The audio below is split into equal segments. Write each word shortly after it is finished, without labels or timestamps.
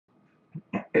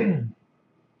Oh,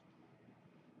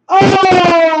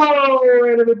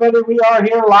 and everybody, we are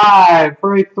here live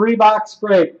for a 3-box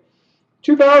break.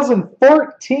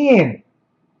 2014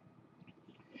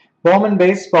 Bowman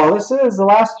Baseball. This is the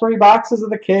last 3 boxes of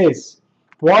the case.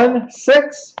 1,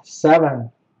 6,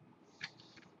 7.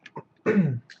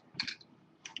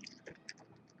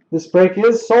 This break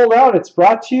is sold out. It's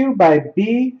brought to you by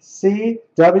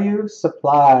BCW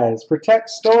Supplies. Protect,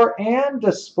 store, and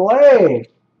display.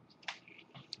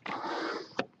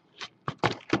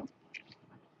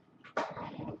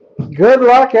 Good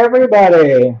luck,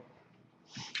 everybody.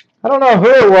 I don't know who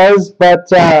it was, but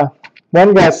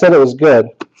one guy said it was good.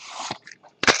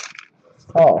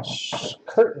 Oh,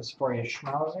 curtains for you,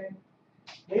 schmauzy.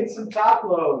 Need some top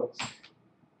loads.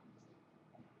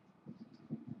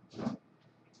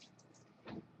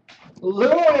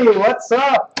 Louie, what's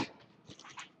up?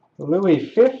 Louie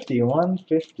 50,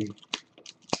 150.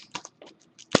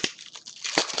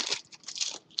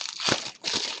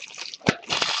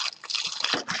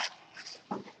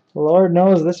 Lord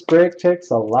knows this break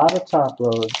takes a lot of top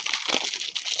loads.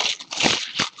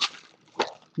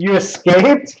 You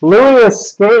escaped? Louie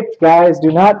escaped, guys.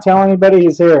 Do not tell anybody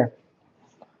he's here.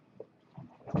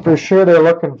 For sure they're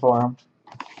looking for him.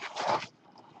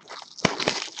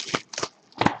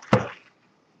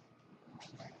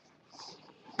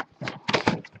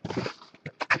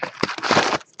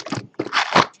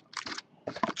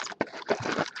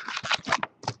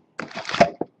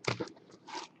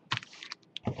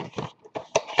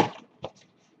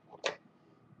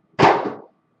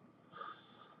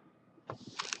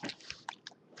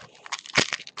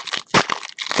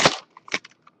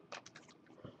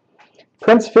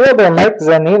 Prince Fielder, Mike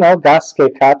Zanino, Gasque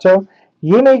Cato,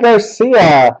 Yimi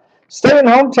Garcia, State and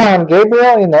Hometown,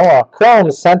 Gabriel Inoa,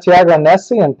 Chrome, Santiago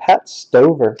Nessie, and Pat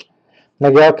Stover,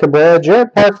 Miguel Cabrera,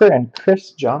 Jared Parker, and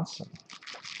Chris Johnson.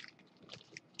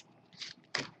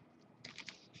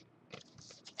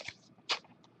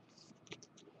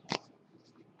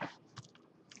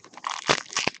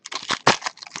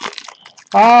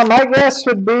 My guess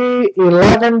would be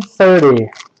 11:30.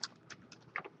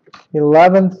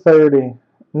 11:30.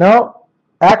 No,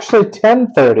 actually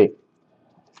 10:30.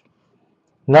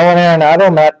 Nolan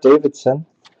Arenado, Matt Davidson,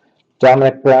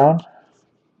 Dominic Brown,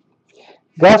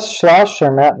 Gus Schlosser,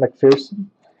 Matt McPherson,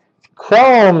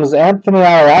 Chromes, Anthony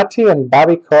Arati, and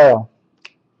Bobby Coyle,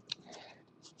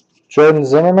 Jordan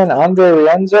Zimmerman, Andre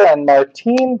Rienzo, and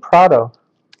Martin Prado.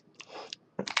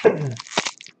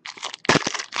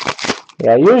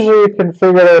 Yeah, usually you can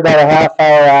figure it about a half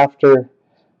hour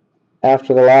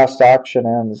after the last auction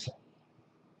ends.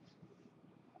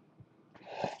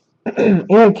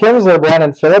 Ian Kinsler,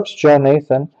 Brandon Phillips, Joe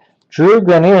Nathan, Drew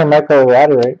Grenier, Michael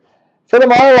Roderick. For the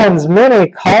Marlins,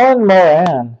 Mini, Colin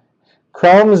Moran,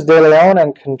 Chromes, De Leon,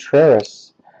 and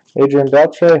Contreras, Adrian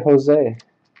Beltre, Jose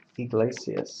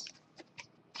Iglesias.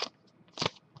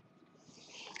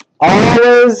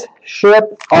 Always ship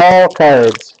all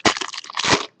cards.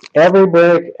 Every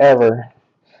break ever.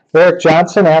 Eric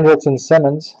Johnson, Andrelton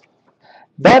Simmons,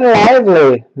 Ben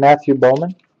Lively, Matthew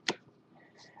Bowman,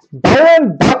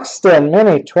 Byron Buxton,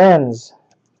 Mini Twins,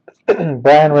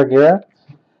 Brian Reguera,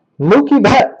 Mookie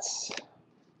Betts,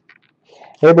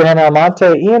 Abraham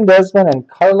Almonte, Ian Desmond, and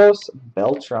Carlos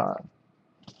Beltran.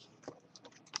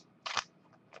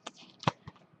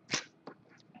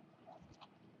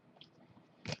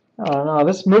 I don't know.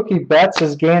 This Mookie Betts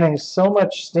is gaining so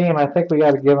much steam. I think we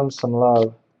got to give him some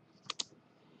love.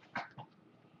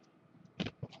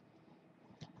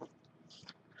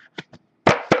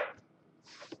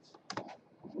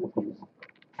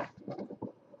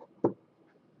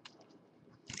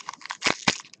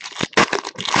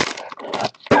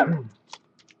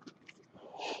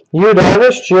 Yu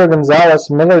Darvish, Gio Gonzalez,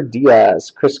 Miller Diaz,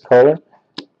 Chris Kohler.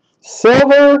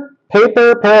 Silver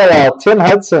Paper Parallel, Tim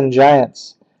Hudson,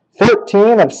 Giants.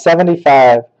 14 of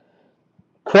 75.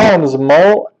 Chromes,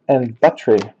 Mole, and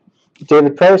Buttrey.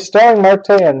 David Price, Starling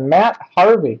Marte, and Matt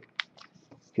Harvey.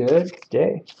 Good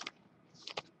day.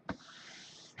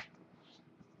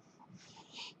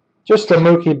 Just a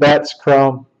Mookie Betts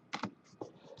Chrome.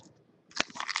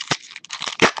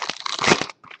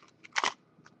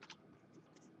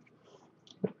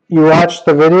 You watched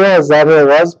the video? Is that who it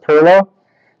was? Perlo?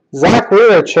 Zach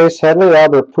Wheeler, Chase Headley,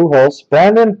 Albert Pujols,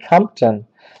 Brandon Compton,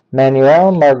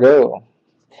 Manuel Margot.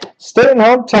 State and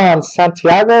Hometown,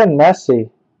 Santiago Nessie,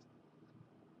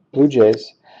 Blue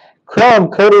Jays. Chrome,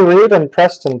 Cody Reed and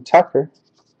Preston Tucker.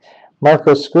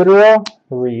 Marco Scudero,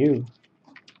 Ryu.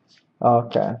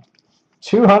 Okay.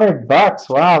 $200.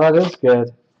 Wow, that is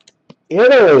good.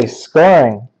 Italy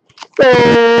scoring.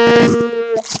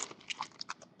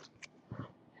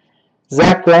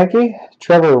 Zach Greinke,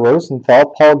 Trevor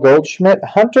Rosenthal, Paul Goldschmidt,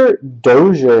 Hunter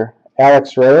Dozier,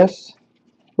 Alex Reyes.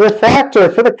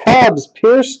 Refractor for the Cubs,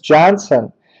 Pierce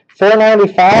Johnson,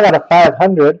 495 out of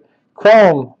 500.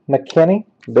 Chrome, McKinney,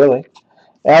 Billy.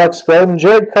 Alex Gordon,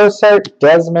 Jared Cosart,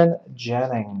 Desmond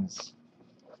Jennings.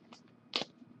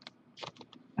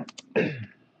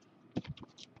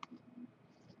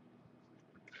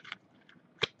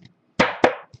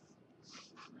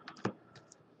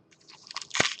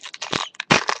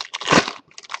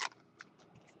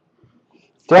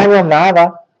 Daniel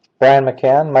Nava, Brian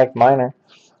McCann, Mike Miner.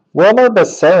 Wilmer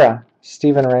Becerra,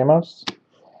 Steven Ramos.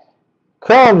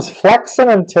 Chromes, Flexen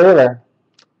and Taylor.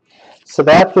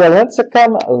 Sabathia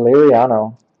Lincecum,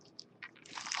 Liriano.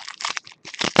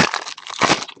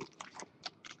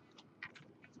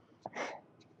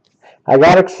 I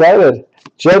got excited.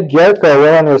 Jed Gierko,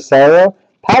 Willen Rosario.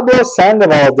 Pablo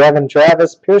Sandoval, Devin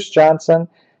Travis, Pierce Johnson.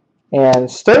 And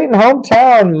state and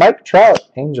hometown, Mike Trout,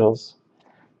 Angels.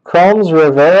 Chromes,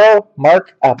 Rivero,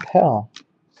 Mark Appel.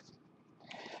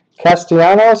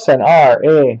 Castellanos and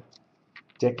R.A.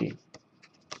 Dickey.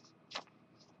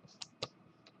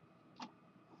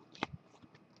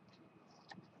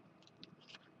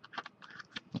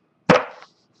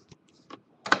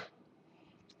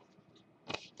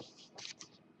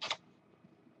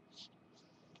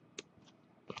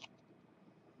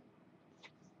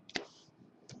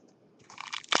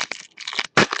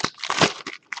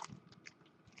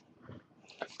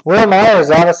 Will Myers,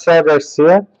 Anisel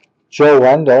Garcia, Joe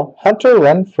Wendell, Hunter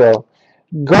Renfroe.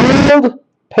 Gold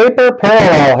paper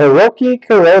parallel, Hiroki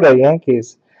Kuroda,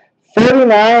 Yankees.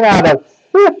 49 out of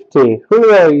 50,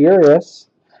 Julio Urias.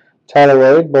 Tyler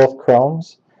Wade, both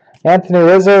Chromes. Anthony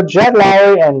Rizzo, Jed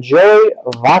Lowry, and Joey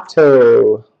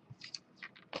Votto.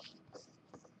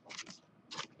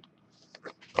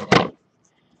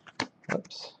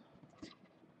 Oops.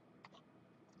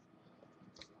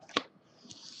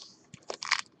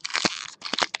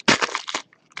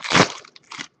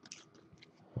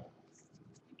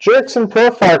 Jerkson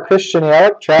Profile, Christian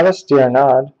Yelich, Travis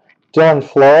D'Arnaud, Dylan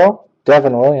Floro,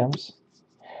 Devin Williams.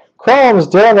 Chromes,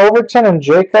 Dylan Overton and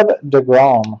Jacob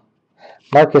DeGrom.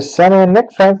 Marcus Semien,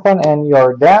 Nick Franklin, and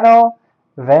Yordano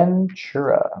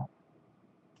Ventura.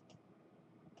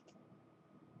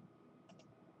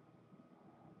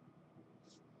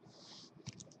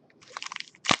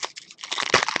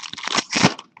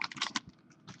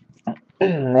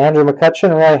 Andrew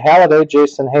McCutcheon, Roy Halladay,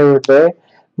 Jason Hayward Bay.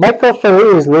 Michael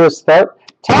Feliz, Lewis Thorpe.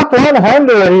 Top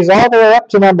 100, he's all the way up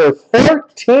to number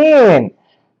 14.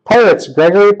 Pirates,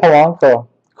 Gregory Polanco.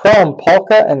 Chrome,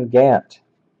 Polka, and Gant.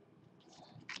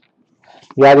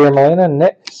 Yadier Molina,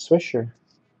 Nick Swisher.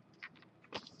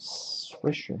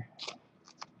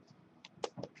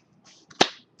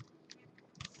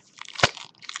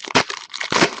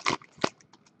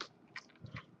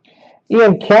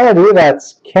 Ian Kennedy,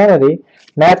 that's Kennedy.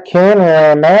 Matt Cain,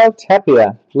 Romero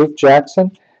Tapia. Luke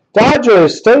Jackson.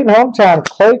 Dodgers, state and hometown,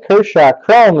 Clay Kershaw.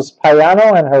 Chromes,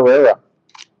 Payano, and Herrera.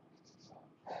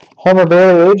 Homer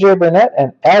Bailey, AJ Burnett,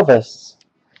 and Elvis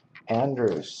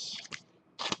Andrews.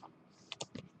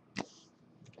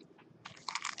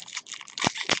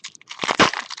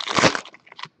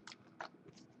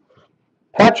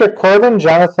 Patrick Corbin,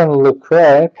 Jonathan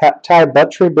Lucroy, Ty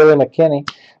Buttrey, Billy McKinney.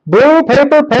 Blue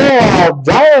paper parallel,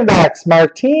 Diamondbacks,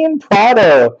 Martin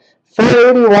Prado,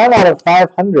 481 out of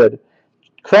 500.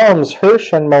 Chromes,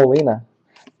 Hirsch and Molina.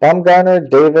 Bumgarner,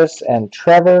 Davis, and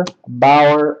Trevor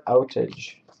Bauer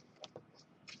outage.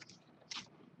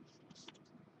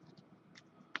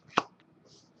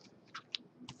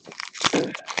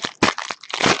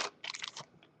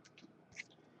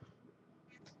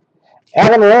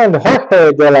 Adam Lind,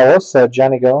 Jorge De La Rosa,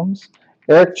 Johnny Gomes,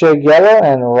 Eric J. Gello,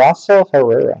 and Russell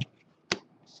Herrera.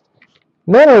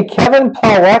 Mini, Kevin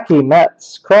Plawecki,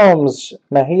 Mets, Chromes,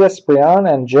 Mahias Brion,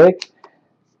 and Jake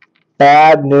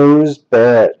Bad News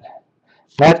Barrett.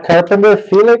 Matt Carpenter,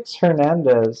 Felix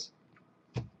Hernandez.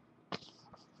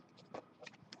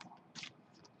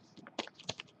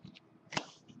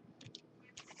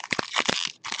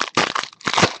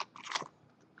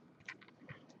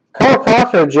 Carl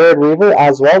Crawford, Jared Weaver,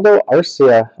 Oswaldo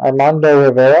Arcia, Armando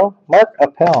Rivero, Mark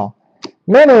Appel.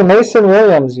 Mini, Mason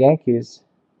Williams, Yankees.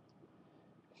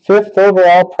 5th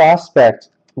overall prospect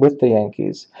with the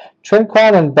Yankees.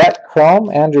 Trinquan and Bet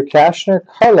Chrome, Andrew Kashner,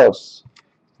 Carlos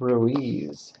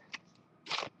Ruiz.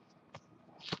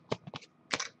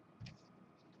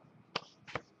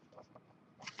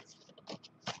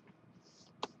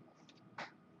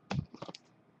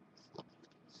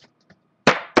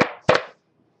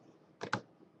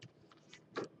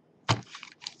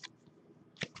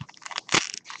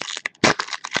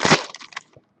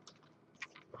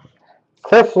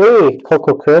 Cliff Lee,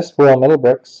 Coco Crisp, Will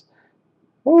Middlebrooks.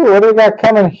 Ooh, what do we got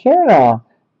coming here now?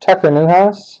 Tucker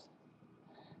Newhouse,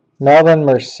 Melvin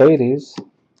Mercedes.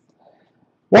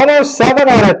 107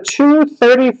 out of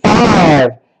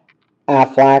 235.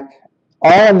 Aflac.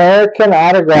 All-American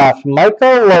autograph,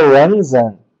 Michael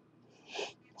Lorenzen.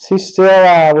 Is he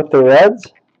still with the Reds?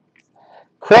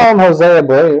 Chrome, Jose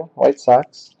Abreu, White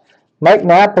Sox. Mike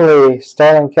Napoli,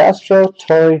 Starlin Castro,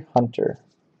 Torrey Hunter.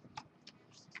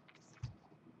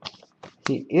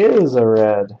 He is a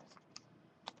Red.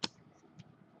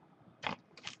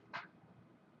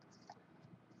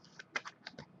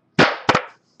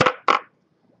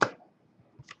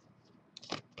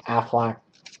 Aflac.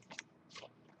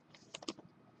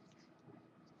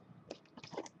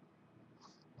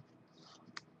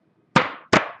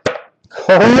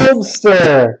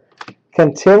 Coldster,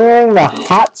 continuing the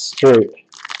hot streak.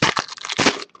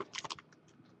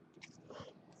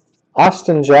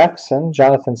 Austin Jackson,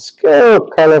 Jonathan Scope,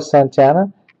 Carlos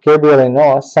Santana, Gabriel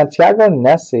Enoa, Santiago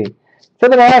Nessie. For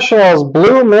the Nationals,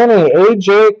 Blue Mini,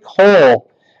 A.J. Cole,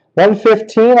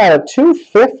 115 out of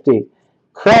 250.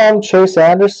 Chrome, Chase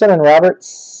Anderson, and Robert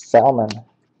Gesellman.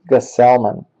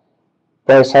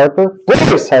 Bryce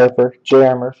Harper,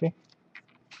 J.R. Murphy.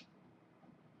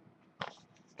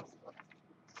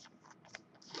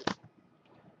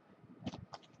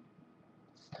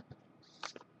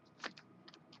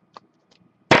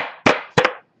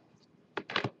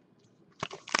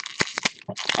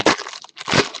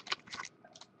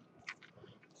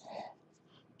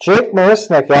 Jake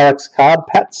Marisnick, Alex Cobb,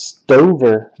 Pat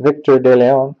Stover, Victor De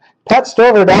Leon. Pat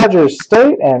Stover, Dodgers,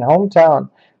 state and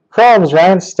hometown. Chromes,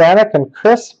 Ryan Stanek and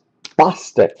Chris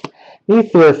Bostic.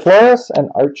 Ethier Flores and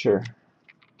Archer.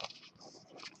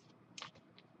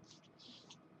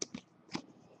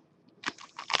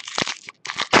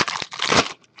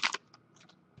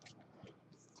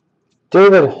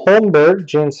 David Holmberg,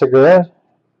 Gene Segura,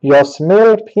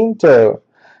 Yosmil Pinto,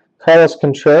 Carlos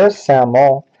Contreras, Sam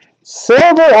Moll.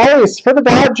 Silver Ice for the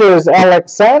Dodgers,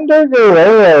 Alexander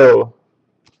Guerrero.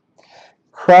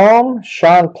 Chrome,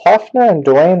 Sean Pluffner and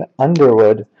Dwayne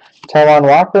Underwood. Taiwan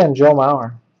Walker and Joe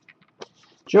Mauer.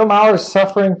 Joe Mauer is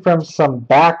suffering from some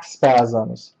back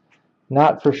spasms.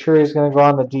 Not for sure he's going to go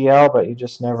on the DL, but you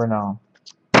just never know.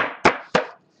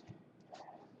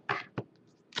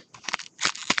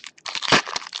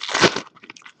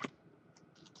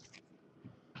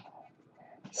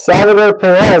 Salvador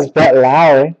Perez, Brett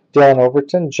Lowry, Dylan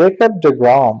Overton, Jacob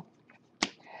deGrom.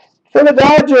 For the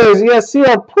Dodgers,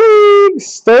 Yasiel Puig,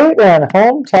 state and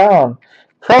hometown.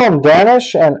 Chrome,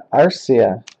 Danish and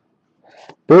Arcia.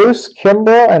 Bruce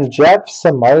Kimball and Jeff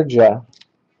Samardzija.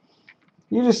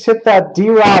 You just hit that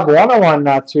D-Rob 101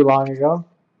 not too long ago.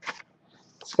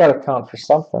 It's got to count for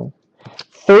something.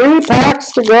 3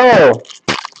 packs to go.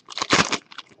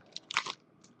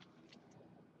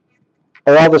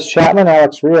 Aroldis Chapman,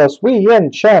 Alex Rios, Wei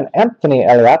Yin Chen, Anthony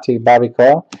Eliatti, Bobby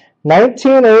Cole.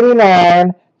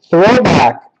 1989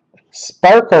 throwback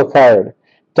sparkle card.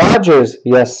 Dodgers,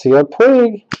 Yasiel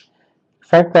Puig,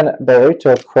 Franklin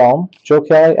Barreto Chrome, Joe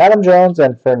Kelly, Adam Jones,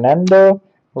 and Fernando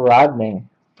Rodney.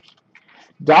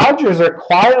 Dodgers are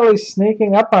quietly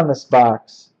sneaking up on this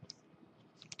box.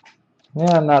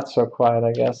 Yeah, not so quiet,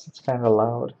 I guess. It's kind of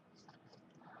loud.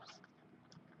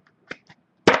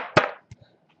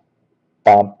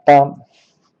 Bum, bum.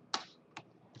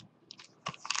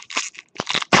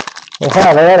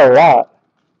 Yeah, they had a lot.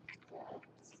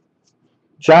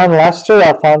 John Lester,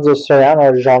 Alfonso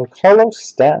Soriano, Giancarlo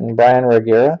Stanton, Brian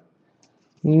Reguera,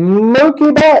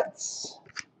 Mookie Betts,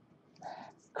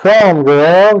 Chrome,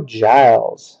 Guerrero,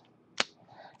 Giles,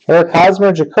 Eric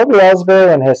Hosmer, Jacoby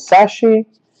Ellsbury, and Hisashi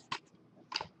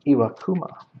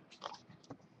Iwakuma.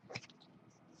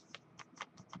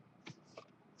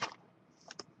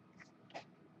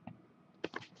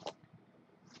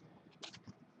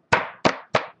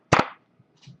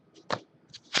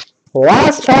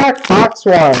 Last pack, box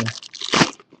 1.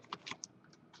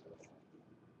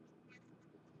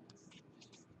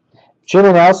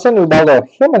 Jimmy Nelson, Ubaldo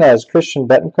Jimenez, Christian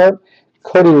Bettencourt,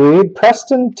 Cody Reed,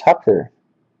 Preston Tucker.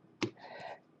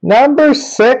 Number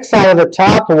 6 out of the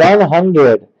top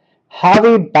 100,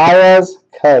 Javi Baez,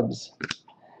 Cubs.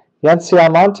 Yancy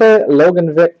Almonte,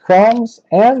 Logan Vick, Chromes,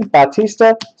 and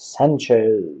Bautista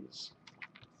Sanchez.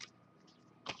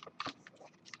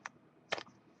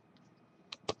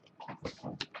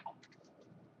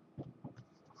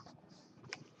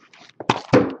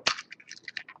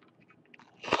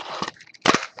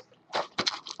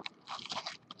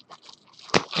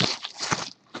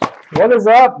 What is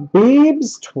up,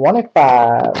 Beebs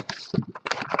 25?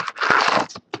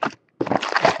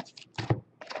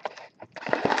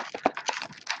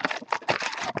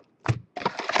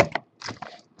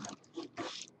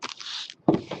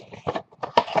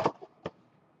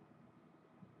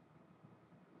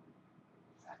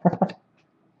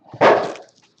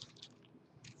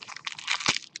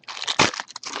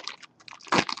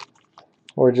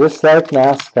 We're just like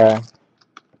NASCAR.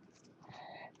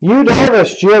 Yu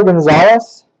Darvish, Gio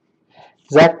Gonzalez,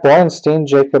 Zach Borenstein,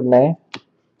 Jacob May.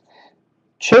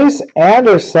 Chase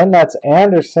Anderson, that's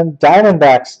Anderson,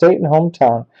 Diamondback, state and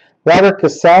hometown. Robert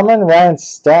Kesselman, Ryan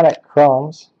Stanek,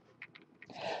 Chromes.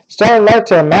 Starling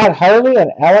Marte, Matt Harley,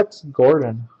 and Alex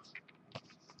Gordon.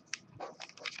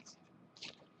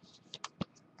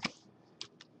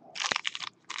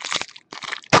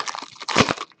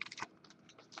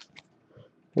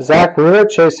 Zach Wheeler,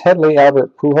 Chase Headley,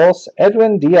 Albert Pujols,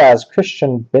 Edwin Diaz,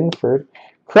 Christian Binford,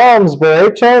 Chromes,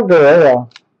 Barreto Guerrero,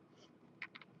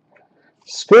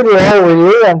 Scuderia,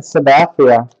 Ryu, and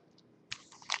Sabathia.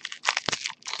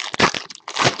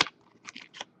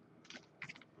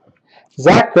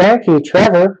 Zach Greinke,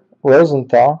 Trevor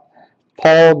Rosenthal,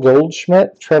 Paul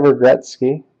Goldschmidt, Trevor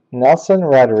Gretzky, Nelson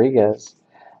Rodriguez.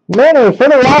 Manny for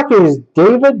the Rockies,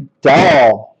 David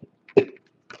Dahl.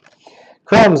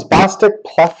 Chromes, Bostic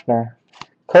Pluffner,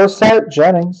 Cosart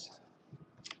Jennings.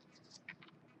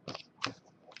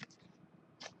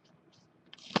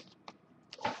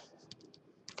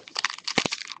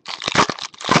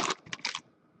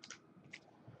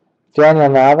 Daniel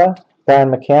Nava, Brian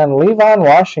McCann, Levon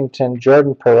Washington,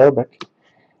 Jordan Perobic.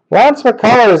 Lance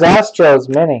McCullers, Astros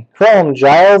Mini, Chrome,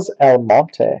 Giles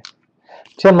Almonte.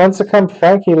 Tim Lincecum,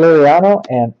 Frankie Liriano,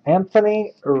 and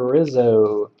Anthony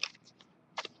Rizzo.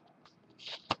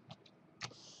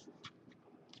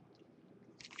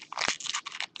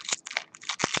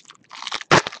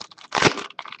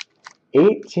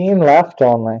 $18 left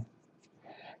only.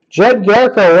 Jed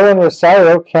Gillico, William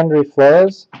Rosario, Kendry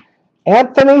Flores.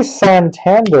 Anthony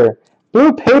Santander,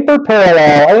 Blue Paper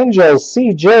Parallel, Angels,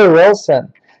 C.J.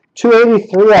 Wilson,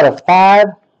 283 out of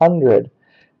 500.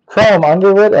 Chrome,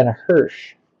 Underwood, and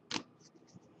Hirsch.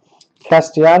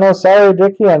 Castellanos,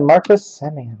 Dickey, and Marcus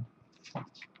Semien.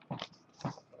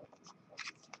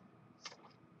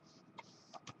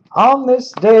 On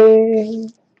this day,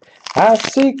 I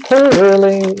see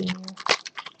clearly.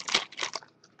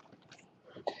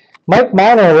 Mike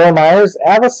Minor, Will Myers,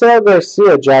 Avisel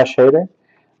Garcia, Josh Hader,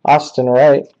 Austin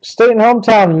Wright. State and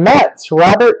hometown Mets,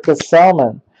 Robert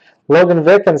Gesellman, Logan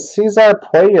Vick, and Cesar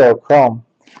Puello, Chrome.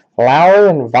 Lowry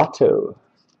and Vato.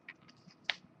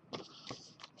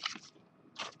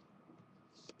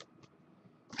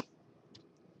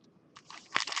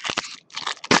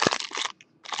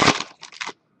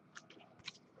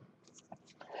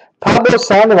 Pablo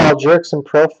Sandoval, Jerkson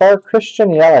Profar,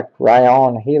 Christian Yelich,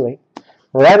 Ryan Healy,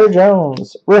 Ryder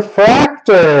Jones,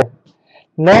 Refractor,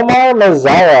 Nomar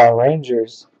Mazara,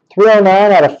 Rangers,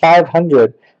 309 out of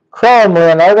 500. Chrome,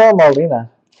 Leonardo Molina,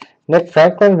 Nick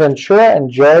Franklin, Ventura, and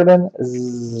Jordan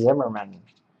Zimmerman.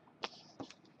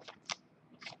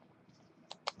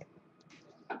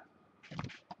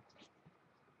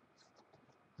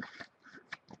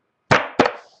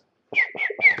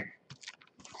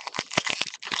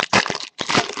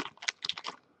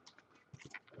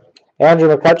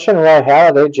 Andrew McCutcheon, Roy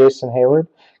Halladay, Jason Hayward,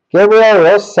 Gabriel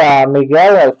Rosa,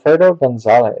 Miguel Alfredo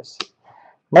Gonzalez,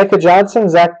 Micah Johnson,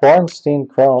 Zach Borenstein,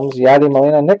 Chromes, Yadi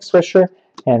Molina, Nick Swisher,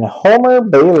 and Homer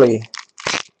Bailey.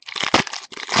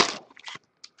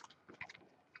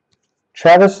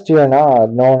 Travis D'Arnaud,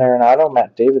 Nolan Arenado,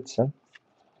 Matt Davidson,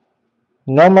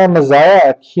 Nomar Mazara,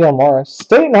 Akil Morris,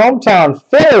 State and hometown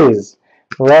Phillies,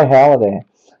 Roy Halladay,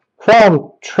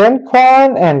 Chrome,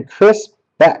 Trinquan, and Chris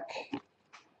Beck.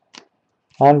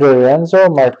 Andre Renzo,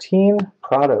 Martin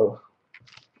Prado.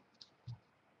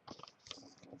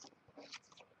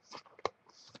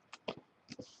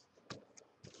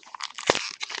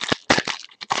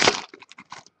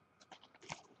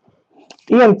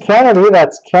 Ian Kennedy,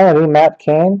 that's Kennedy, Matt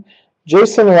Cain.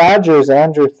 Jason Rogers,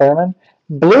 Andrew Thurman.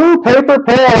 Blue Paper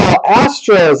Parallel,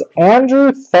 Astros,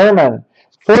 Andrew Thurman.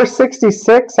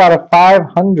 466 out of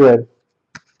 500.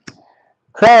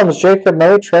 Chromes, Jacob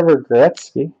May, Trevor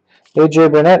Gretzky.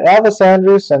 AJ Burnett, Elvis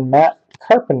Andrews, and Matt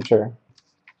Carpenter.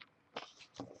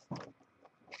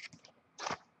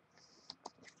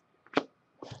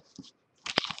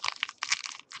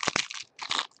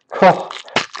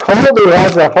 Colby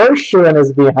has a horseshoe in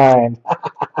his behind.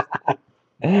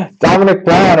 Dominic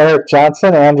Brown, Eric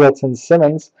Johnson, Andrelton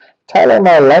Simmons, Tyler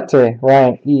Marlette,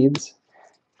 Ryan Eads.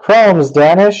 Chromes,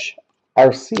 Danish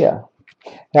Arcia.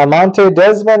 Almonte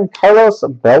Desmond, Carlos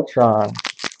Beltran.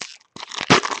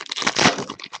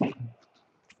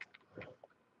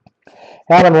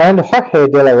 Adam Lind, Jorge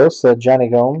De La Rosa, Johnny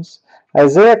Gomes,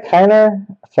 Isaiah Kiner,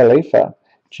 Khalifa,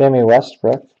 Jamie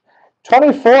Westbrook.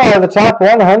 24 out of the top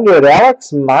 100,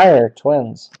 Alex Meyer,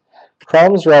 Twins.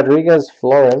 Chromes, Rodriguez,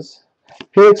 Flores.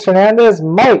 Felix Hernandez,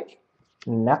 Mike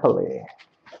Napoli.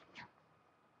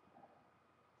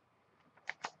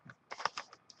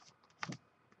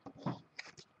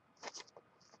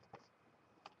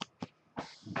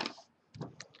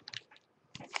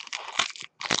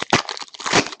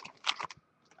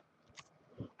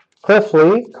 Cliff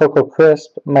Lee, Coco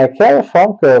Crisp, Michael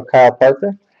Franco, Kyle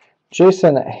Parker,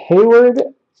 Jason Hayward,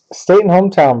 State and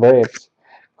Hometown Braves,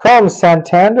 Chrome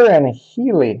Santander and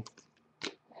Healy,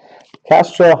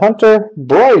 Castro Hunter,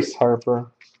 Bryce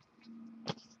Harper.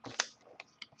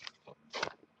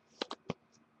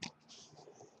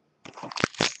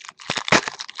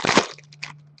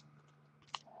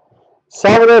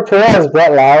 Salvador Perez,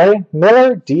 Brett Lowry,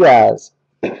 Miller Diaz,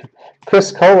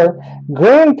 Chris Kohler,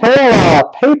 green parallel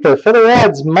paper for the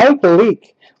Reds, Mike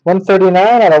Leake, 139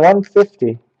 out of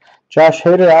 150. Josh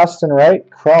Hader, Austin Wright,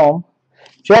 Chrome,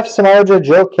 Jeff Samardzija,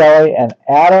 Joe Kelly, and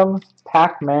Adam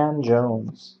Pac-Man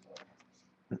Jones.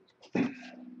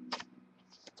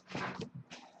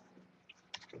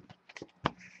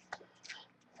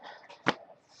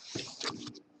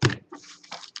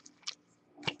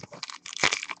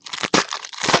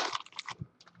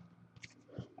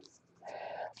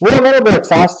 Will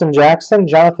Middlebrooks, Austin Jackson,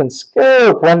 Jonathan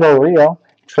Scoop, Wendell Rio,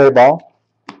 Trey Ball,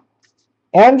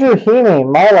 Andrew Heaney,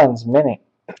 Marlins Mini,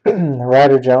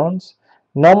 Ryder Jones,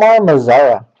 Nomar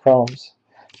Mazara, Chromes,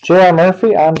 J.R.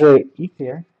 Murphy, Andre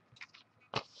Ethier,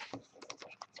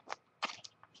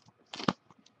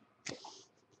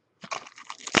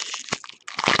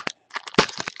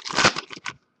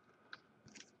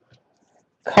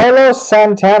 Carlos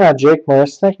Santana, Jake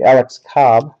Marisnik, Alex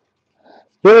Cobb,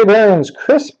 Billy Burns,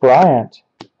 Chris Bryant,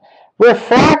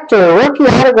 Refractor, rookie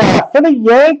autograph for the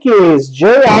Yankees,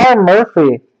 J.R.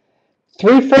 Murphy,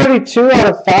 342 out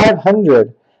of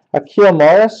 500. Akil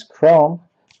Morris, Chrome,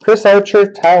 Chris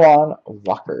Archer, Taiwan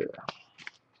Walker.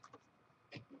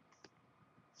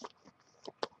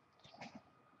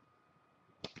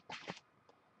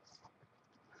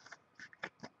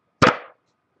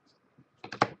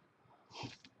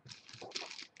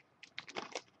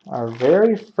 Our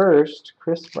very first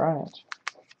Chris Bryant.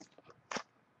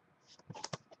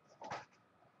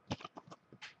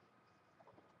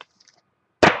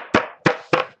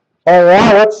 All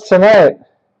right, what's tonight?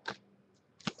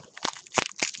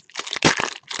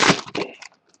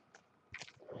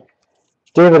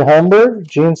 David Holmberg,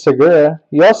 Gene Segura,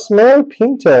 Yosmir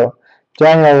Pinto,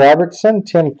 Daniel Robertson,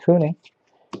 Tim Cooney,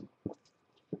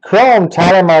 Chrome,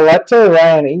 Tyler Marletta,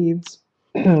 Ryan Eads,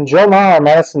 Joe Mauer,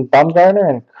 Madison Bumgarner,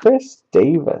 and Chris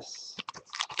Davis.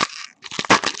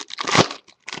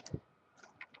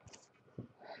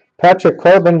 Patrick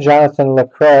Corbin, Jonathan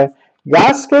LaCroix,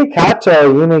 Yasuke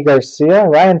Kato, Yumi Garcia,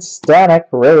 Ryan Stanek,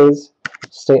 Rays,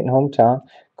 State and Hometown,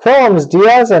 Chromes,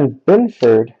 Diaz, and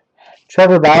Binford,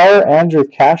 Trevor Bauer, Andrew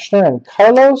Kashner, and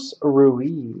Carlos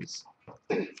Ruiz.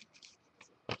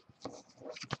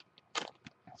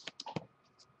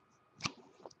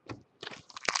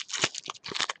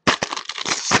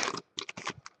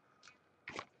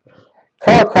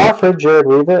 Carl Crawford, Jared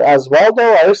Weaver,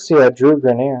 Oswaldo Arcia, Drew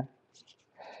Grenier,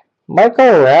 Michael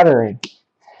Rattery.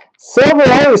 Silver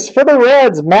Ice for the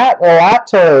Reds, Matt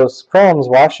Latos, Chromes,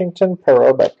 Washington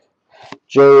Perobic,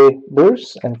 Jay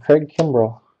Bruce, and Craig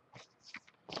Kimbrell.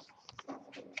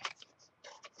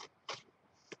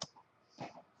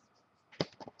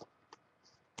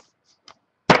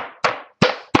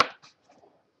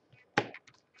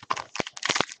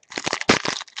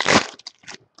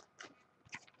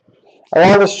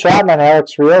 Aravis Chapman,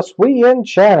 Alex Rios, Wei Yin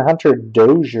Chen, Hunter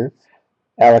Dozier,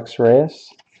 Alex Reyes,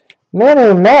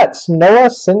 Manny Metz, Noah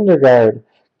Syndergaard,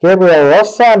 Gabriel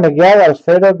Rosa, Miguel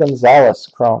Alfredo Gonzalez,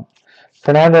 Chrome,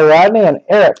 Fernando Rodney, and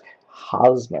Eric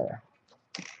Hosmer.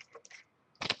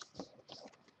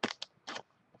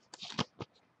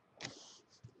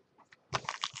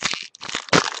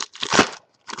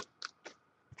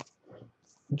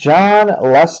 John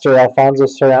Lester, Alfonso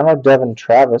Soriano, Devin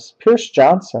Travis, Pierce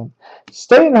Johnson,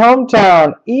 State and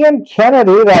Hometown, Ian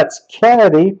Kennedy, that's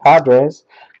Kennedy, Padres,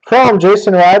 Chrome,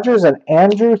 Jason Rogers, and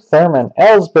Andrew Thurman,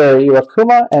 Ellsbury,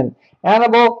 Iwakuma, and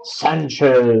Anibal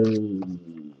Sanchez.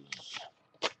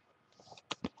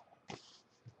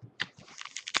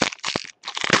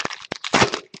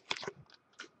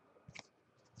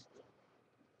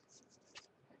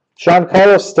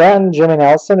 Giancarlo Stanton, Jimmy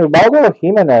Nelson, Ubaldo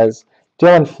Jimenez,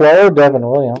 Dylan Flo, Devin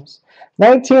Williams,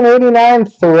 1989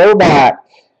 throwback,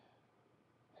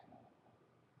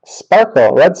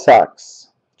 Sparkle, Red Sox,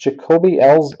 Jacoby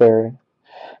Ellsbury,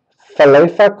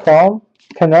 Falefa Chrome,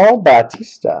 Cano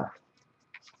Batista.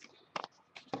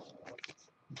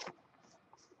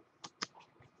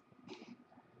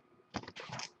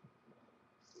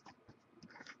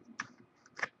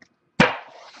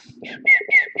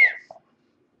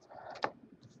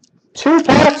 Two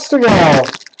packs to go.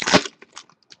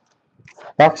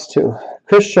 Box 2.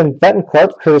 Christian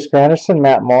Bettencourt, Curtis Granderson,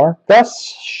 Matt Moore,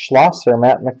 Gus Schlosser,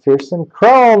 Matt McPherson,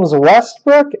 Chromes,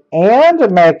 Westbrook,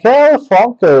 and Michael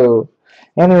Franco.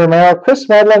 Andy Romero, Chris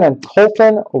Medlin, and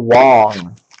Colton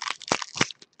Wong.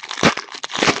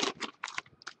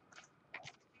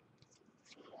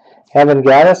 Evan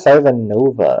Gaddis, Ivan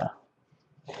Nova.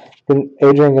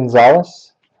 Adrian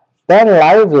Gonzalez, Ben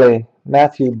Lively,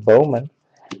 Matthew Bowman.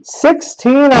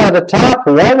 16 out of the top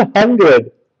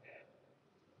 100.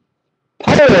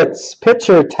 Pirates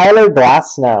pitcher Tyler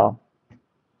Glasnow.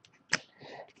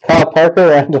 Kyle Parker,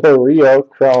 Randall Rio,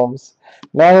 Chromes.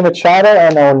 Manny Machado,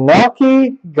 and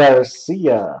Onoki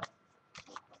Garcia.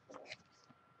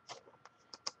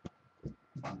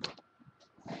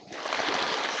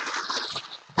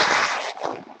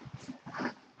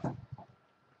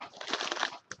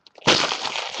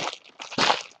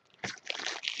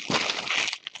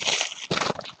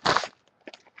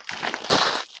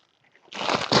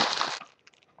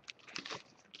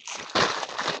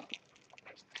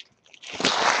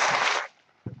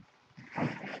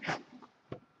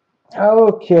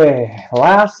 Okay,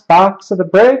 last box of the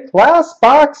break, last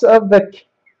box of the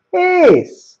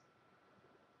case.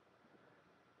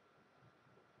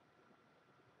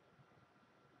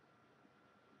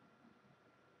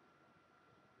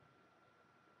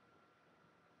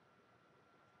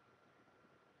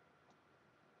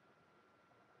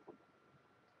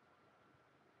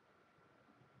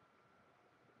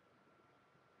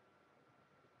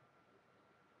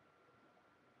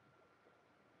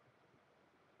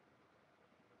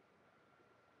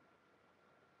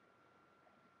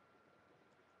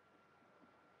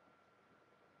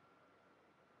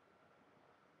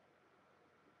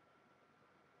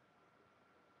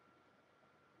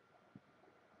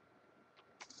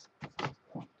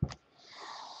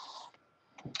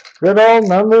 Good old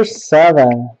number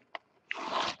 7.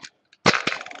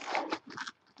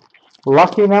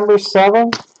 Lucky number 7.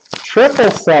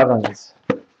 Triple sevens.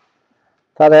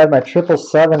 Thought I had my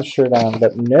 777 shirt on,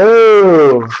 but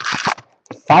no.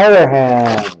 Fire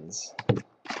hands.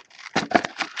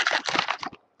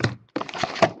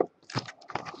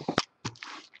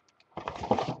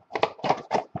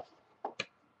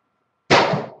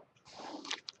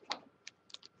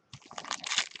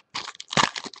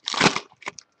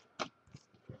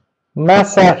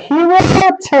 Masahiro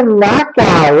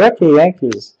Tanaka, rookie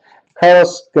Yankees.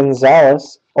 Carlos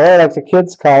Gonzalez, or like the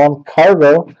kids call him,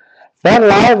 Cargo. Ben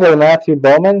Lively, Matthew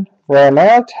Bowman.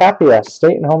 Romeo Tapia,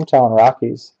 state and hometown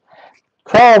Rockies.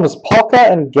 Chromes, Polka,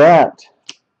 and Gant.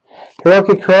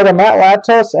 Hiroki Kuroda, Matt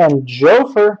Latos, and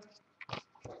Jofer.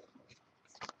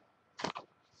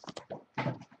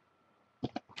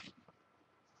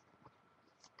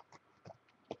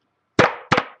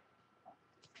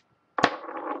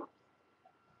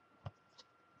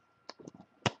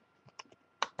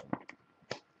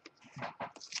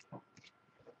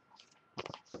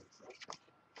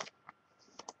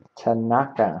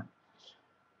 Tanaka.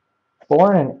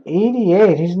 Born in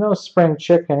 88. He's no spring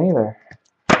chicken either.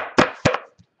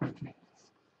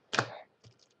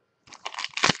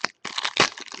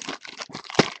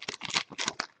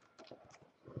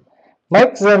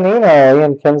 Mike Zunino,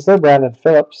 Ian Kinsler, Brandon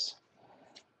Phillips.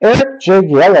 Eric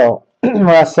Jagiello,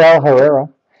 Marcel Herrera.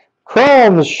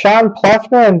 Chromes, Sean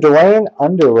Pluffner, and Dwayne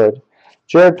Underwood.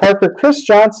 Jared Parker, Chris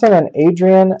Johnson, and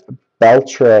Adrian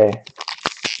Beltre.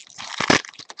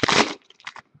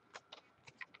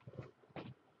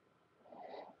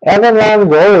 Evan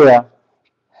Longoria,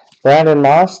 Brandon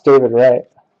Moss, David Wright.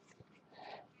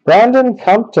 Brandon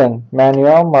Compton,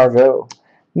 Manuel Margot.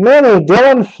 Minnie,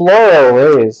 Dylan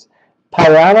Floro, Rays.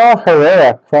 Payano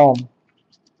Herrera, Chrome.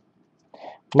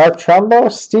 Mark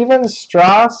Trumbo, Steven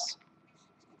Strasburg.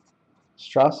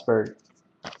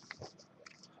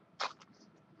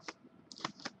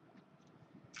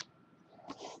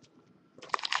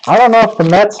 I don't know if the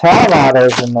Mets have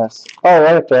autos in this. Oh,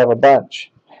 right, they have a bunch.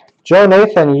 Joe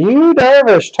Nathan, Yu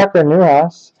Darvish, Tucker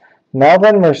Newhouse,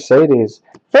 Melvin Mercedes.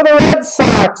 For the Red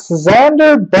Sox,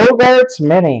 Xander Bogaerts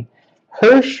Mini,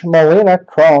 Hirsch Molina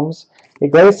Chromes,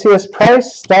 Iglesias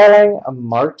Price, Starling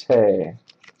Marte.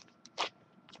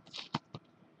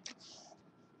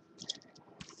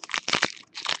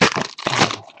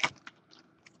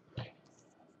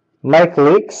 Mike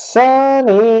Leake,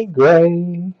 Sonny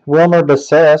Gray, Wilmer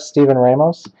Becerra, Steven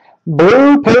Ramos.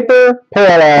 Blue Paper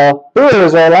Parallel,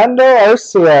 Brewers, Orlando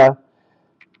Arcia.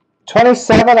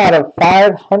 27 out of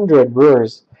 500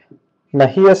 Brewers.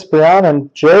 Mahias Brown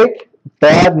and Jake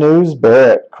Bad News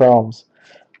Barrett, Chromes.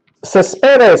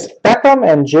 Cespedes, Beckham,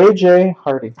 and J.J.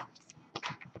 Hardy.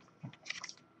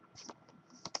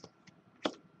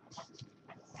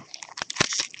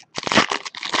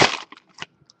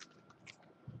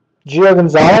 Gio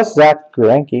Gonzalez, Zach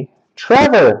Greinke.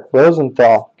 Trevor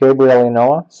Rosenthal, Gabriel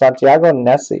Inoa, Santiago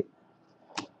Nessie.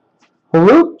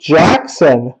 Luke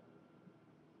Jackson,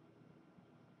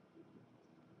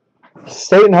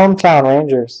 State and Hometown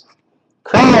Rangers.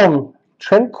 Chrome,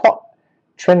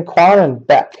 Trinquan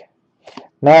Beck.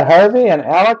 Matt Harvey and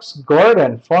Alex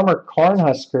Gordon, former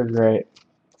Cornhusker great.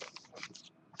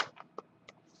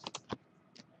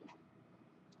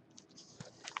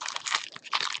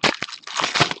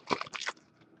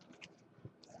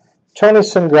 Tony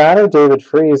Sangrani, David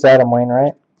Freese, Adam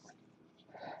Wainwright.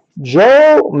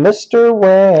 Joe, Mr.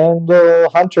 Wendell,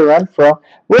 Hunter Renfroe.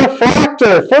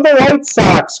 Refractor for the White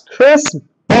Sox, Chris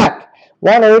Beck,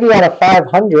 180 out of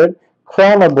 500.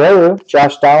 Chrome Abreu,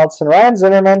 Josh Donaldson, Ryan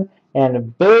Zimmerman,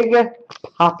 and Big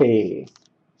Poppy.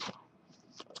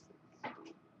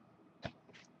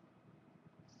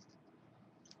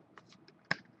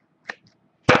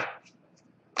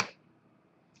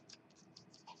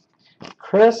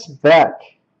 Chris Beck,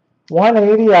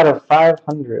 180 out of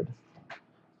 500.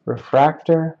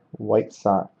 Refractor, White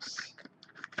Sox.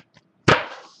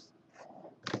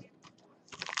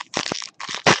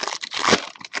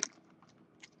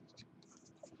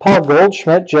 Paul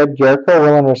Goldschmidt, Jed Gierko,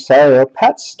 Willen Rosario,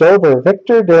 Pat Stover,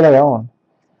 Victor De Leon.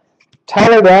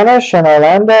 Tyler Danish and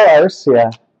Orlando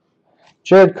Arcia.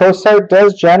 Jared Cosart,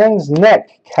 Des Jennings,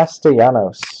 Nick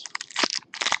Castellanos.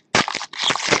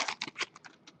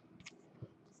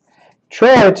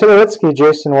 Troy Tulowitzki,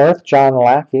 Jason Worth, John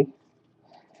Lackey.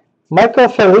 Michael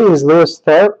Feliz, Lewis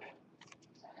Thorpe.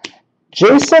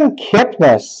 Jason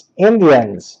Kipnis,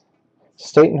 Indians,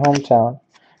 State and Hometown.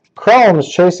 Chrome's,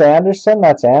 Chase Anderson,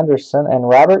 that's Anderson, and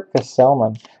Robert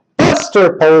Gesselman.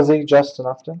 Buster Posey, Justin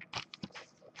Upton.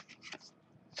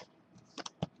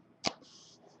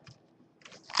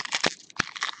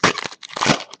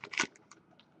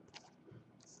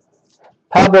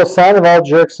 Pablo Sandoval,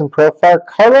 Jerks and Profile.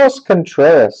 Carlos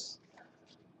Contreras.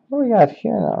 What do we got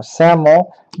here now? Sam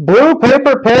Moll. Blue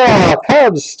Paper Parallel,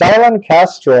 Cubs, Starlin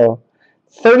Castro.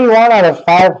 31 out of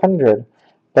 500.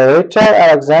 Barreto,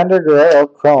 Alexander Guerrero,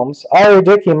 Chromes. Ari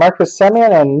Dickey, Marcus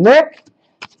Semien, and Nick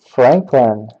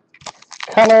Franklin.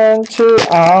 Coming to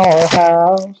our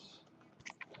house.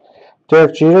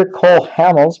 Derek Jeter, Cole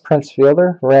Hamels, Prince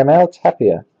Fielder, Ramel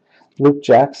Tapia. Luke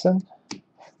Jackson.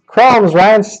 Chromes,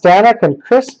 Ryan Stanek, and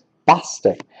Chris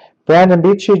Bostic. Brandon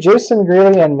Beachy, Jason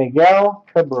Greeley, and Miguel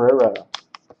Cabrera.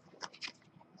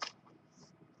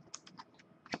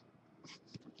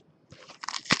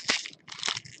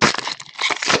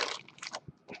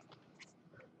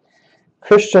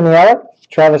 Christian Yelich,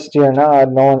 Travis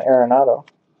D'Arnaud, Nolan Arenado.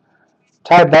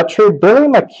 Ty Buttrey, Billy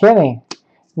McKinney.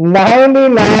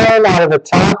 99 out of the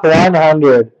top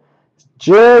 100.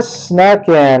 Just snuck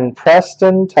in.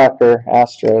 Preston Tucker,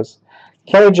 Astros.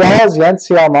 Kenny Giles,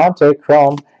 Yancy Almonte,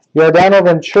 Chrome. Yordano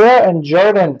Ventura and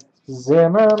Jordan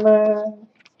Zimmerman.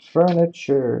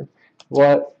 Furniture.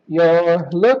 What you're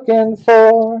looking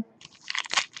for.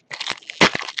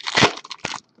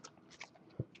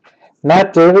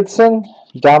 Matt Davidson,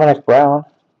 Dominic Brown.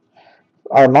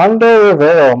 Armando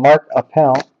Rivero, Mark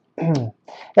Appel.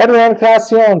 Edwin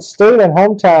Encarnacion, State and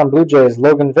Hometown Blue Jays,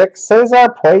 Logan Vick,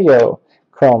 Cesar Puello,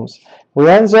 Chromes.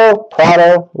 Lorenzo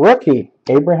Prado, rookie,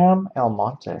 Abraham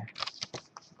Almonte.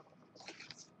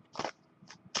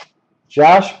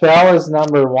 Josh Bell is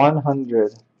number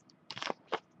 100.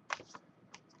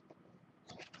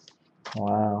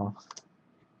 Wow.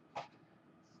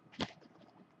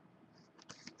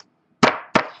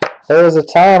 There was a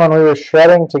time when we were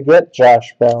shredding to get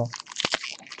Josh Bell.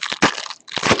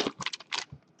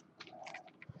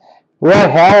 Roy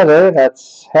Halladay,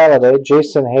 that's Halladay,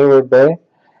 Jason Hayward Bay.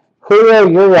 Julio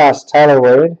Urias, Tyler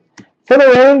Wade. For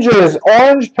the Rangers,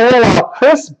 Orange Parallel,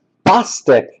 Chris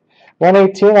Bostic.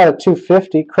 118 out of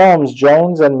 250. Chromes,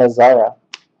 Jones, and Mazzara.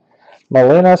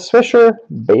 Molina, Swisher,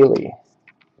 Bailey.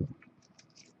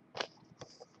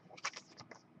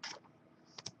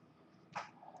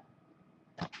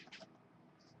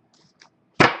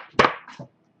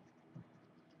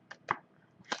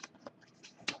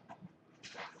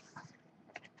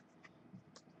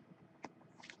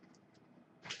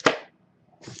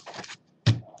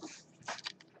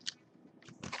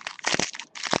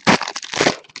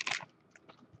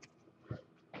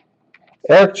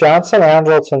 Eric Johnson,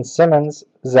 Andrelton Simmons,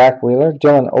 Zach Wheeler,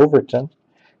 Dylan Overton,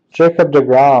 Jacob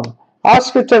deGrom,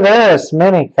 Oscar Taveras,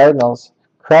 Mini, Cardinals,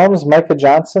 Chromes, Micah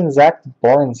Johnson, Zach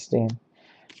Borenstein,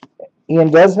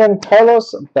 Ian Desmond,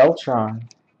 Carlos Beltran,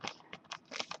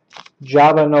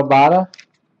 Java Nobata,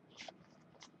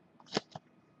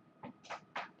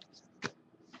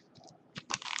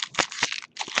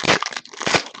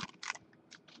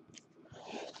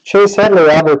 Chase Headley,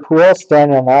 Albert Pujols,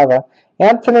 Daniel Nava,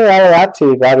 Anthony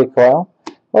Eliatti, Bobby Coyle.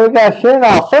 What we got here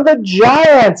now for the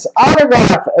Giants?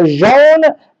 Autograph,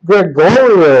 Joan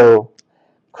Gregorio.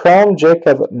 Chrome,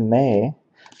 Jacob May.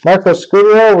 Marco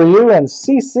Scudio, Ryu, and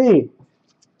CC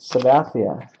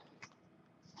Sabathia.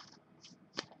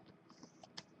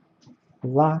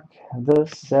 Lock the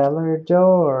cellar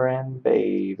door and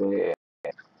baby,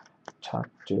 talk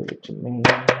to me.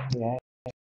 Yeah.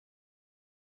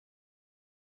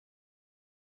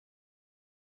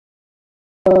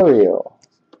 Gregorio.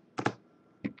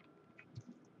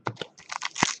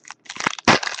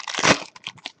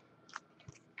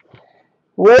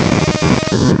 Look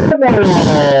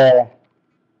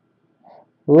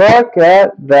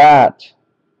at that.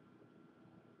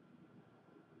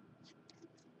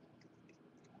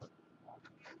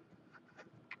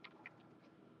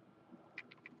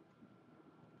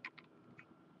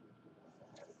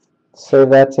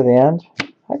 Save that to the end.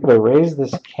 I could have raised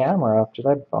this camera up. Did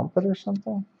I bump it or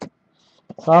something?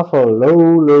 It's awful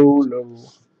low.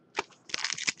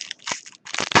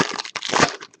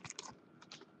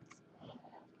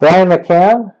 Brian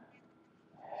McCann,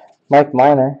 Mike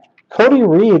Minor, Cody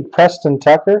Reed, Preston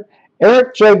Tucker,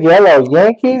 Eric Jagiello,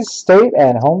 Yankees, state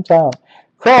and hometown.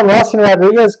 Chrome, Nelson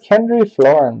Rodriguez, Kendry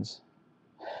Florence,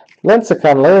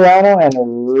 Lincecum, Liriano, and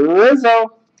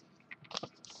Rizzo.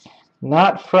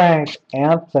 Not Frank,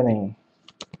 Anthony.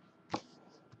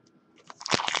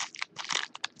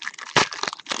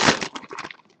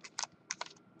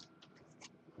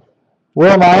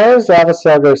 Will Myers,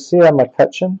 Avisel Garcia,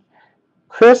 McCutcheon,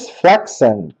 Chris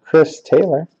Flexen, Chris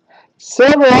Taylor.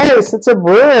 Silver Ice, it's a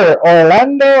Brewer,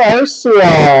 Orlando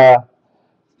Arcia.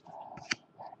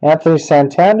 Anthony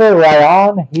Santander,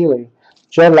 Ryan Healy,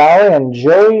 Jed Lowry, and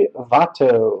Joey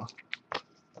Votto.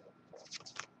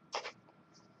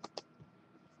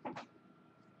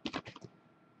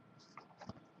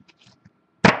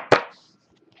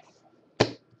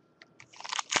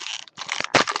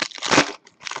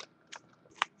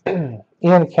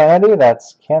 Ian Kennedy,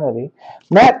 that's Kennedy.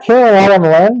 Matt King, Adam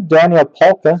Lynn, Daniel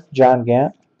Polka, John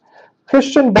Gant.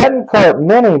 Christian Betancourt,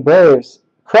 Mini Braves.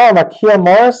 Chrome, Akil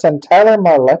Morris, and Tyler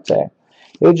Marlette.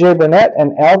 AJ Burnett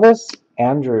and Elvis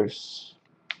Andrews.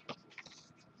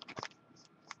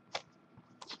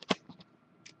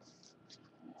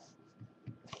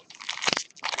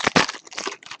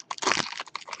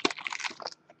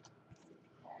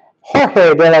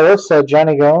 Jorge De La Rosa,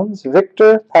 Johnny Gomes,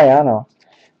 Victor Payano.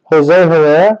 Jose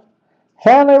Herrera,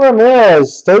 Hanley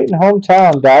Ramirez, state and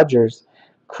hometown Dodgers.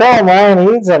 Chrome,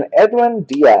 Ryan Eads, and Edwin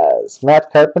Diaz.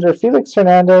 Matt Carpenter, Felix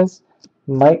Hernandez,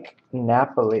 Mike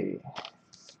Napoli.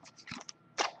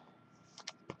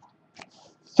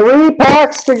 3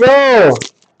 packs to go.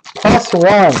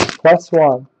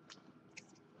 +1.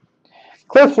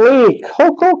 Cliff Lee,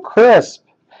 Coco Crisp,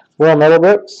 Will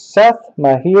Middlebrooks, Seth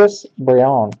Mahias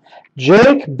Brion,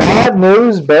 Jake Bad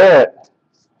News Barrett.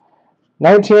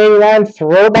 1989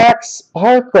 Throwback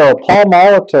Sparkle, Paul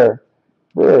Molitor,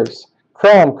 Brewers.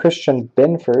 Chrome, Christian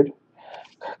Binford,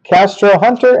 Castro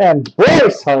Hunter, and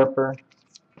Bryce Harper.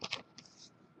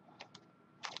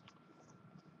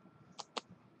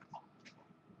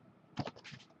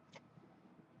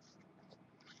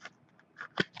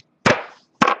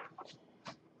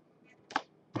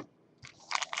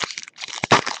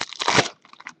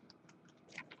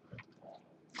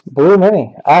 Blue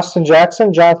Mini, Austin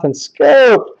Jackson, Jonathan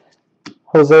Scope,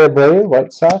 Jose Abreu,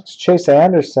 White Sox, Chase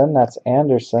Anderson, that's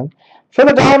Anderson. For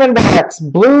the Diamondbacks,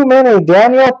 Blue Mini,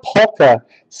 Daniel Polka,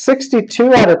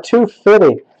 62 out of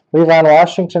 250. Levon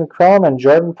Washington Chrome and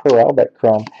Jordan Perelbeck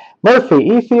Chrome. Murphy,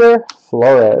 Ethier,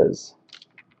 Flores.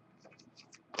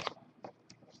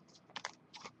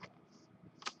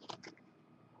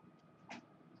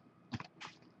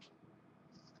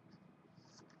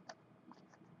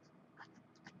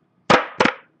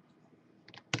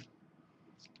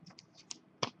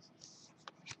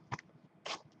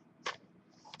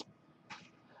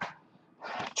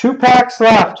 Two packs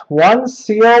left. One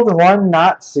sealed, one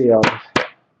not sealed.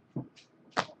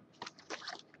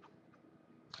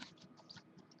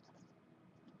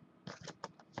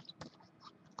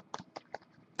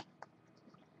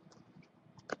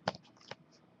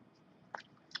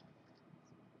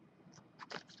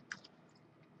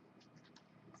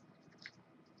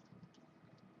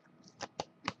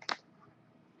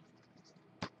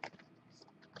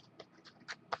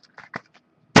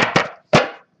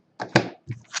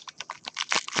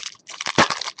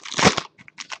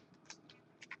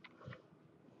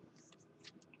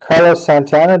 Carlos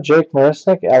Santana, Jake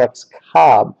Marisnik, Alex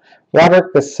Cobb,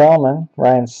 Robert Gesellman,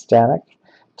 Ryan Stanek.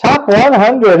 Top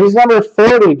 100, he's number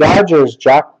 40, Dodgers,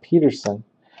 Jock Peterson.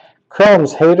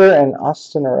 Chromes, Hayter and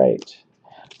Austin Wright.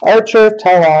 Archer,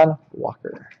 Taiwan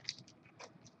Walker.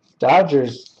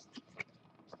 Dodgers.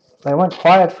 They went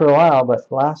quiet for a while, but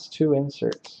last two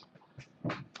inserts.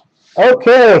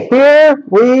 Okay, here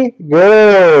we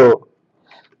go.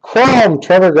 Chrome,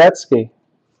 Trevor Gretzky.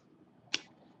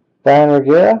 Brian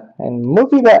Reguera and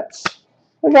Mookie Betts.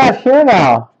 We got here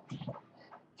now.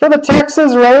 For the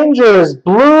Texas Rangers,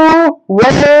 Blue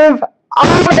Wave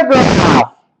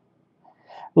autograph.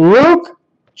 Luke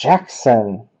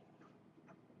Jackson.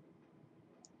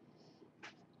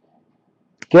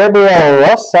 Gabriel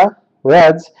Rosa,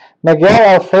 Reds. Miguel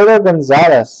Alfredo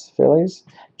Gonzalez, Phillies.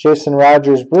 Jason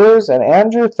Rogers, Brewers. And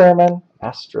Andrew Thurman,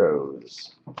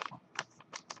 Astros.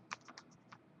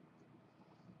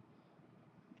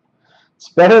 It's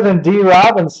better than D.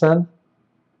 Robinson.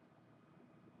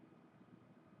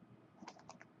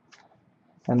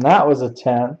 And that was a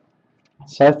 10.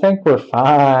 So I think we're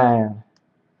fine.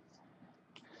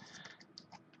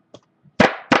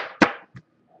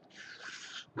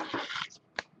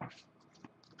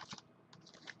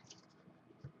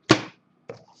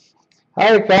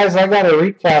 All right, guys, I got a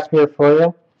recap here for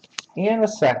you in a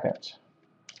second.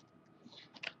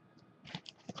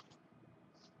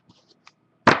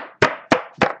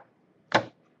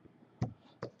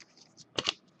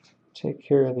 Take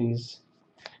care of these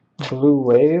blue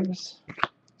waves.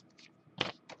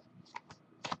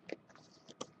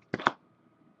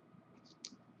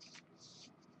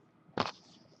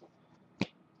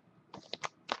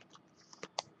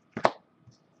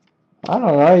 I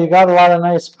don't know, you got a lot of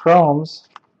nice chromes.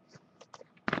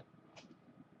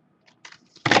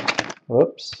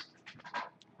 Whoops.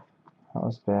 That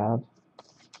was bad.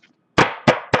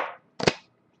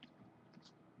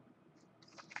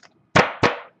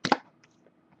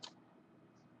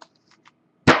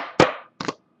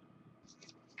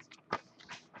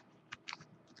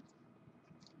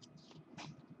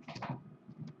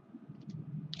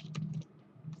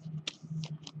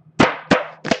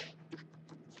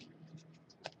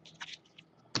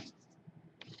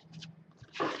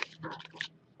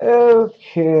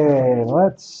 Okay,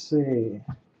 let's see.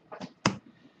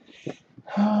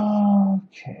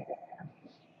 Okay.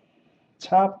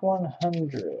 Top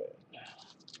 100.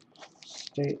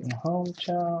 State and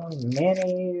hometown.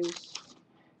 Minis.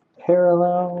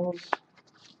 Parallels.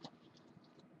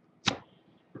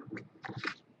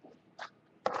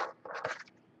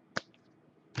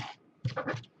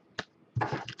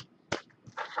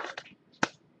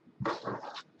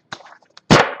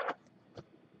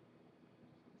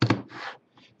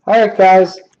 Alright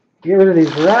guys, get rid of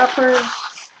these wrappers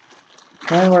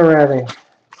and we're ready.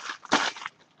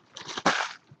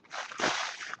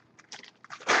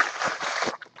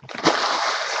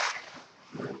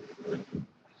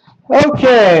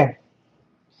 Okay,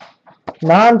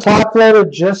 non-top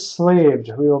loaded, just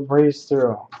sleeved. We will breeze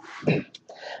through.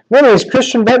 Winners: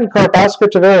 Christian Betancourt, Oscar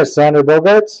Taveras, Xander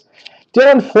Bogaerts,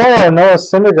 Dylan Flora, Noah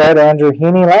Syndergaard, Andrew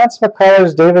Heaney, Lance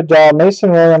McCullers, David Dahl,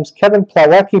 Mason Williams, Kevin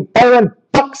Plawecki, Byron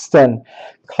Buxton,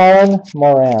 Colin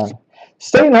Moran.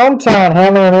 State and hometown: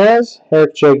 Hamlin Ayers,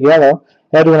 Eric Jagiello,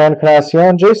 Edwin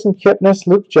Encarnacion, Jason Kipnis,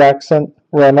 Luke Jackson,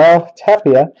 Ronel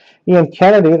Tapia, Ian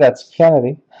Kennedy, that's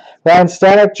Kennedy, Ryan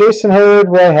Stanek, Jason Hayward,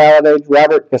 Roy Halladay,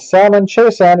 Robert Gesellman,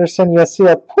 Chase Anderson,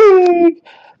 Yasiel Puig,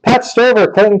 Pat Stover,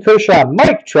 Clayton Kershaw,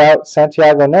 Mike Trout,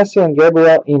 Santiago Nessie, and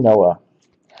Gabriel Inoa.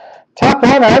 Top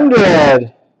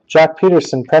 100, Jack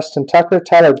Peterson, Preston Tucker,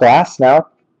 Tyler Glasnow,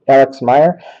 Alex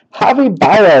Meyer, Javi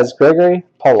Baez, Gregory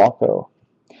Polanco.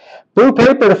 Blue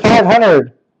paper to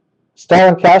 500,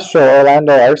 Stalin Castro,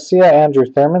 Orlando Arcia, Andrew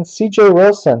Thurman, CJ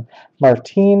Wilson,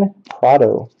 Martin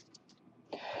Prado.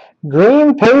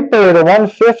 Green paper to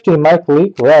 150, Mike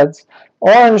Leake, Reds.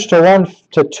 Orange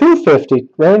to 250,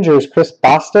 Rangers, Chris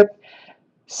Bostic.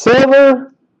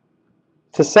 Silver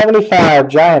to 75,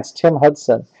 Giants, Tim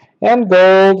Hudson. And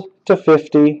gold to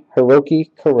 50, Hiroki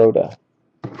Kuroda.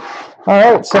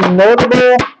 All right, some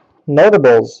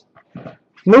notables.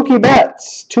 Mookie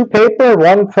Betts, 2 paper,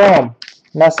 1 chrome.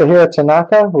 Masahiro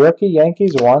Tanaka, rookie,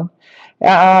 Yankees, 1.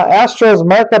 Astros,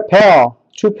 Mark Appel,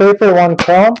 2 paper, 1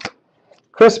 chrome.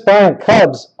 Chris Bryant,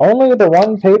 Cubs, only the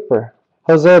 1 paper.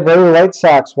 Jose Abreu, White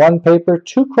Sox, 1 paper,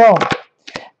 2 chrome.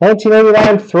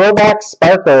 1989 throwback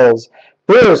sparkles.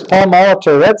 Brewers, Paul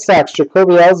Molitor, Red Sox,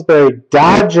 Jacoby Ellsbury,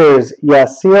 Dodgers,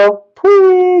 Yasiel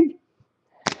Puig.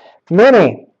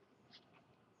 Mini.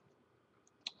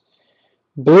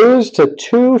 Blues to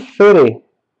 250.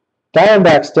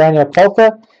 Diamondbacks, Daniel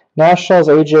Polka. Nationals,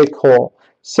 A.J. Cole.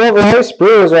 Silver Ice,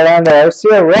 Brewers, Orlando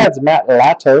Arcia. Reds, Matt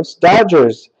Latos.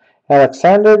 Dodgers,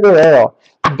 Alexander Guerrero.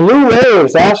 Blue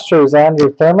Waves, Astros,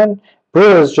 Andrew Thurman.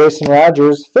 Brewers, Jason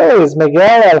Rogers. Phillies,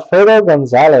 Miguel Alfredo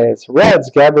Gonzalez. Reds,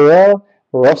 Gabriel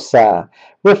Rosa.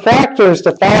 Refractors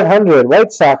to 500.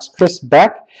 White Sox, Chris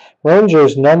Beck.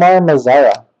 Rangers, Nomar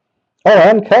Mazara. Oh,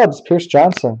 and Cubs, Pierce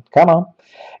Johnson. Come on.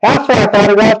 Aflac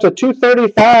autograph to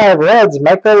 235. Reds,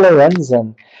 Michael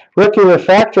Lorenzen. Rookie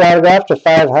refractor autograph to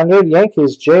 500.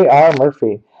 Yankees, J.R.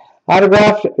 Murphy.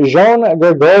 Autographed Jean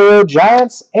Gregorio,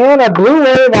 Giants. And a Blue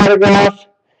Wave autograph.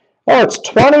 Oh, it's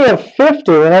 20 of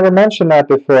 50. We never mentioned that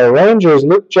before. Rangers,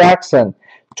 Luke Jackson.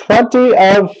 20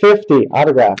 of 50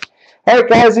 autograph. All right,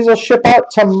 guys, these will ship out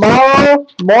tomorrow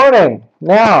morning.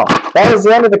 Now, that is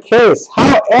the end of the case.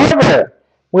 However,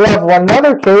 we have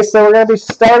another case that we're going to be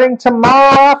starting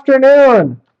tomorrow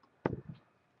afternoon.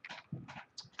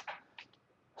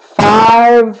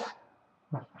 5,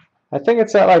 I think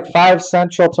it's at like 5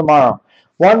 Central tomorrow.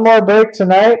 One more break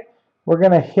tonight. We're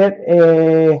going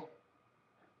to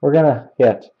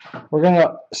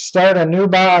start a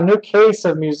new case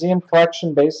of Museum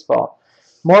Collection Baseball.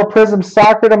 More Prism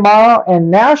Soccer tomorrow,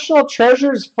 and National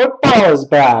Treasures Football is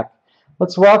back.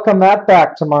 Let's welcome that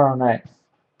back tomorrow night.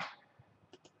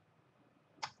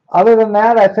 Other than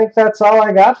that, I think that's all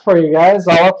I got for you guys.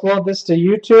 I'll upload this to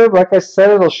YouTube. Like I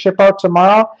said, it'll ship out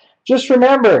tomorrow. Just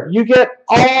remember, you get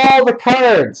all the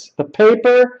cards, the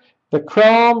paper, the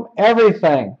chrome,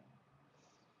 everything.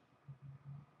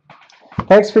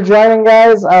 Thanks for joining,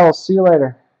 guys. I will see you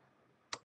later.